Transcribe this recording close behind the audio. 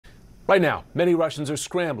Right now, many Russians are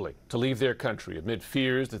scrambling to leave their country amid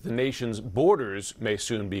fears that the nation's borders may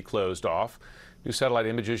soon be closed off. New satellite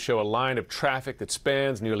images show a line of traffic that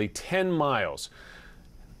spans nearly 10 miles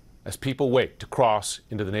as people wait to cross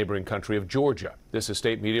into the neighboring country of Georgia. This is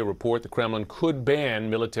state media report the Kremlin could ban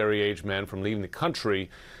military-age men from leaving the country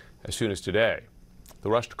as soon as today. The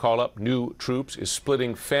rush to call up new troops is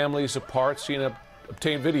splitting families apart. CNN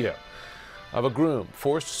obtained video of a groom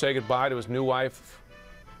forced to say goodbye to his new wife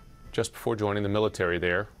just before joining the military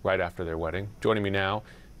there, right after their wedding. Joining me now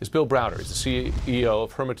is Bill Browder. He's the CEO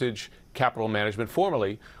of Hermitage Capital Management,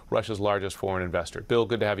 formerly Russia's largest foreign investor. Bill,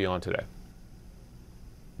 good to have you on today.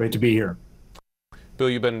 Great to be here. Bill,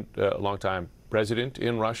 you've been a long-time resident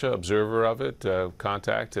in Russia, observer of it,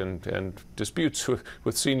 contact and disputes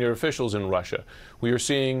with senior officials in Russia. We are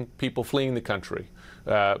seeing people fleeing the country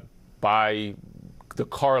by the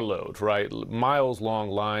carload, right? Miles-long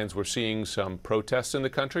lines. We're seeing some protests in the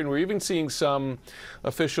country, and we're even seeing some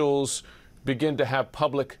officials begin to have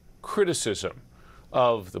public criticism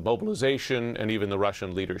of the mobilization and even the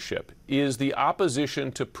Russian leadership. Is the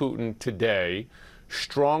opposition to Putin today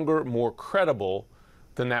stronger, more credible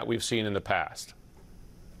than that we've seen in the past?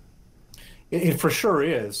 It for sure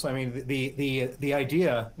is. I mean, the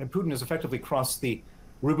idea, and Putin has effectively crossed the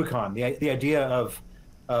Rubicon. The idea of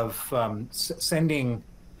sending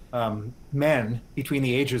men between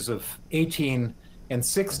the ages of 18 and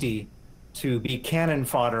 60 to be cannon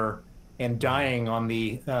fodder and dying on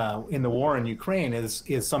the in the war in Ukraine is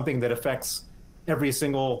something that affects every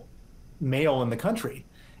single male in the country,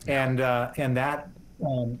 and that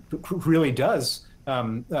really does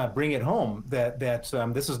bring it home that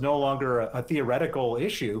this is no longer a theoretical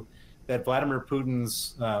issue, that Vladimir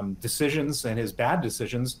Putin's decisions and his bad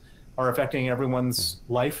decisions are affecting everyone's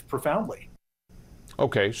life profoundly.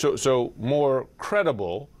 Okay, so more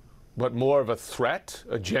credible, but more of a threat,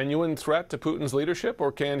 a genuine threat to Putin's leadership,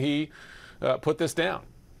 or can he put this down?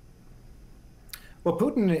 Well,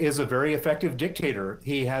 Putin is a very effective dictator.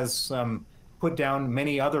 He has put down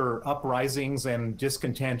many other uprisings and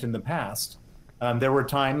discontent in the past. There were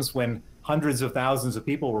times when hundreds of thousands of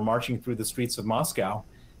people were marching through the streets of Moscow,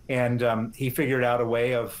 and he figured out a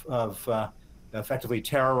way of effectively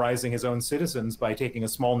terrorizing his own citizens by taking a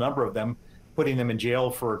small number of them, putting them in jail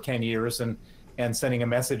for 10 years, and sending a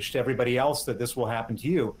message to everybody else that this will happen to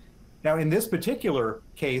you. Now, in this particular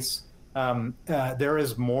case, there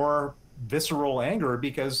is more visceral anger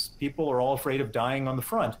because people are all afraid of dying on the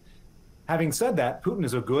front. Having said that, Putin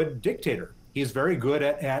is a good dictator. He's very good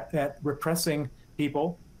at repressing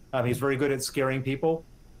people. He's very good at scaring people,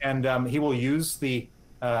 and he will use the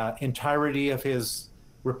entirety of his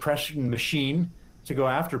repression machine to go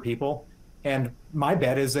after people. And my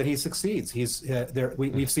bet is that he succeeds. He's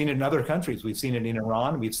we've seen it in other countries. We've seen it in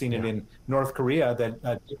Iran. We've seen it in North Korea, that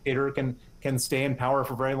a dictator can stay in power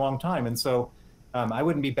for a very long time. And so I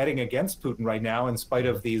wouldn't be betting against Putin right now in spite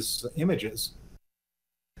of these images.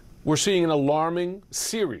 We're seeing an alarming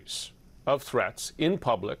series of threats in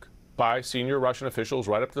public by senior Russian officials,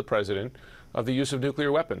 right up to the president, of the use of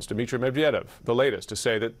nuclear weapons. Dmitry Medvedev, the latest, to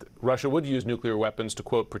say that Russia would use nuclear weapons to,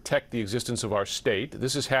 quote, protect the existence of our state.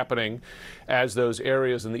 This is happening as those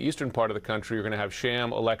areas in the eastern part of the country are going to have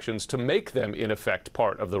sham elections to make them, in effect,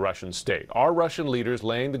 part of the Russian state. Are Russian leaders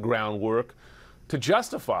laying the groundwork to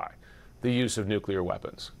justify the use of nuclear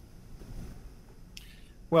weapons?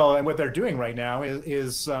 Well, and what they're doing right now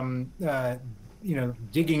is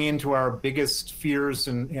digging into our biggest fears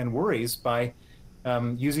and worries by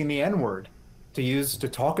using the N-word to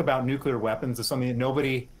talk about nuclear weapons is something that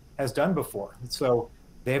nobody has done before. So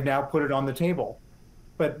they have now put it on the table.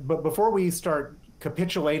 But before we start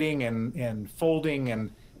capitulating and folding and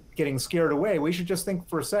getting scared away, we should just think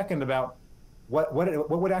for a second about what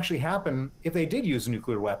would actually happen if they did use a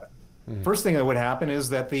nuclear weapon. Mm-hmm. First thing that would happen is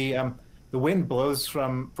that the wind blows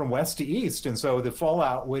from west to east, and so the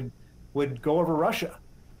fallout would go over Russia.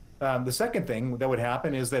 The second thing that would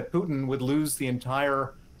happen is that Putin would lose the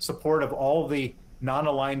entire support of all the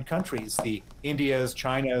non-aligned countries, the Indias,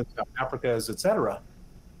 China, South Africas, et cetera.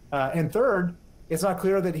 And third, it's not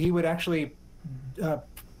clear that he would actually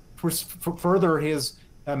further his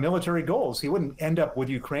military goals. He wouldn't end up with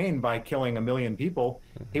Ukraine by killing 1 million people.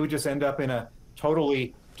 He would just end up in a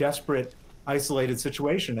totally desperate, isolated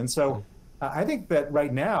situation. And so I think that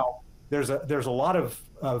right now there's a lot of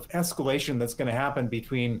escalation that's going to happen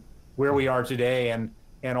between where we are today and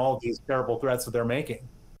all these terrible threats that they're making.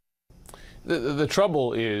 The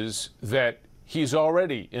trouble is that he's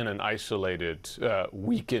already in an isolated,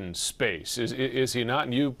 weakened space. Is he not?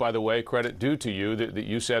 And you, by the way, credit due to you that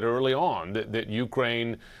you said early on that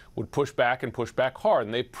Ukraine would push back and push back hard,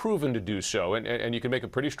 and they've proven to do so. And you can make a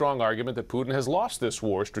pretty strong argument that Putin has lost this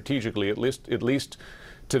war strategically, at least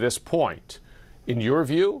to this point. In your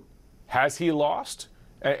view, has he lost?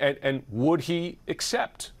 And would he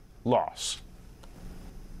accept loss?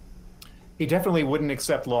 He definitely wouldn't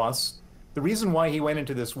accept loss. The reason why he went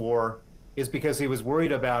into this war is because he was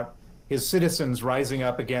worried about his citizens rising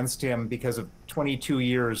up against him because of 22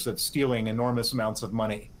 years of stealing enormous amounts of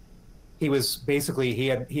money. He was basically, he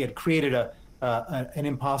had created an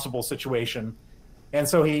impossible situation. And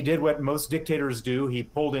so he did what most dictators do. He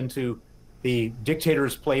pulled into the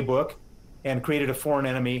dictator's playbook and created a foreign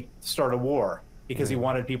enemy to start a war because he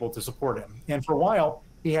wanted people to support him. And for a while,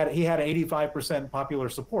 he had 85% popular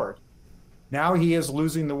support. Now he is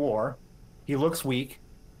losing the war. He looks weak.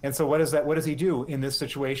 And so what does he do in this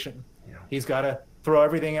situation? Yeah. He's got to throw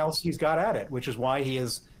everything else he's got at it, which is why he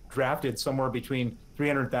has drafted somewhere between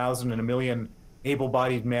 300,000 and 1 million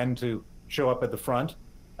able-bodied men to show up at the front.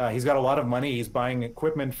 He's got a lot of money. He's buying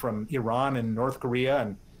equipment from Iran and North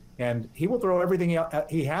Korea, and he will throw everything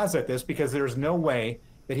he has at this because there's no way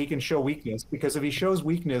that he can show weakness, because if he shows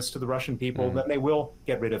weakness to the Russian people, then they will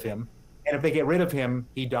get rid of him. And if they get rid of him,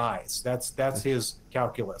 he dies. That's his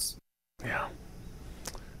calculus. Yeah.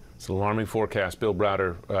 It's an alarming forecast. Bill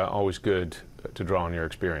Browder, always good to draw on your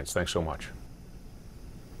experience. Thanks so much.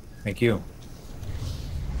 Thank you.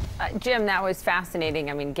 Jim, that was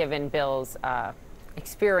fascinating. I mean, given Bill's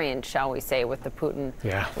experience, shall we say, with the Putin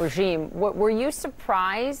regime. Were you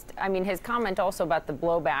surprised? I mean, his comment also about the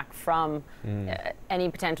blowback from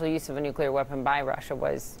any potential use of a nuclear weapon by Russia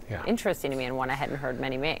was interesting to me, and one I hadn't heard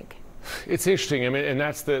many make. It's interesting. I mean, and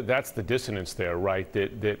that's the dissonance there, right?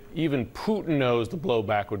 That even Putin knows the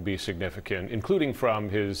blowback would be significant, including from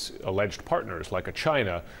his alleged partners like a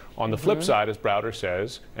China. On the flip side, as Browder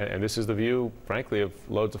says, and this is the view, frankly, of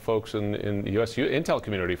loads of folks in the U.S. intel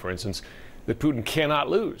community, for instance, that Putin cannot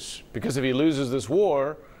lose, because if he loses this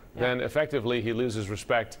war, then effectively he loses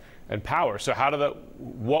respect and power. So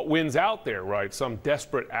what wins out there, right? Some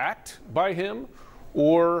desperate act by him,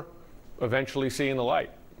 or eventually seeing the light?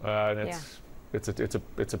 And it's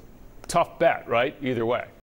a tough bet, right? Either way.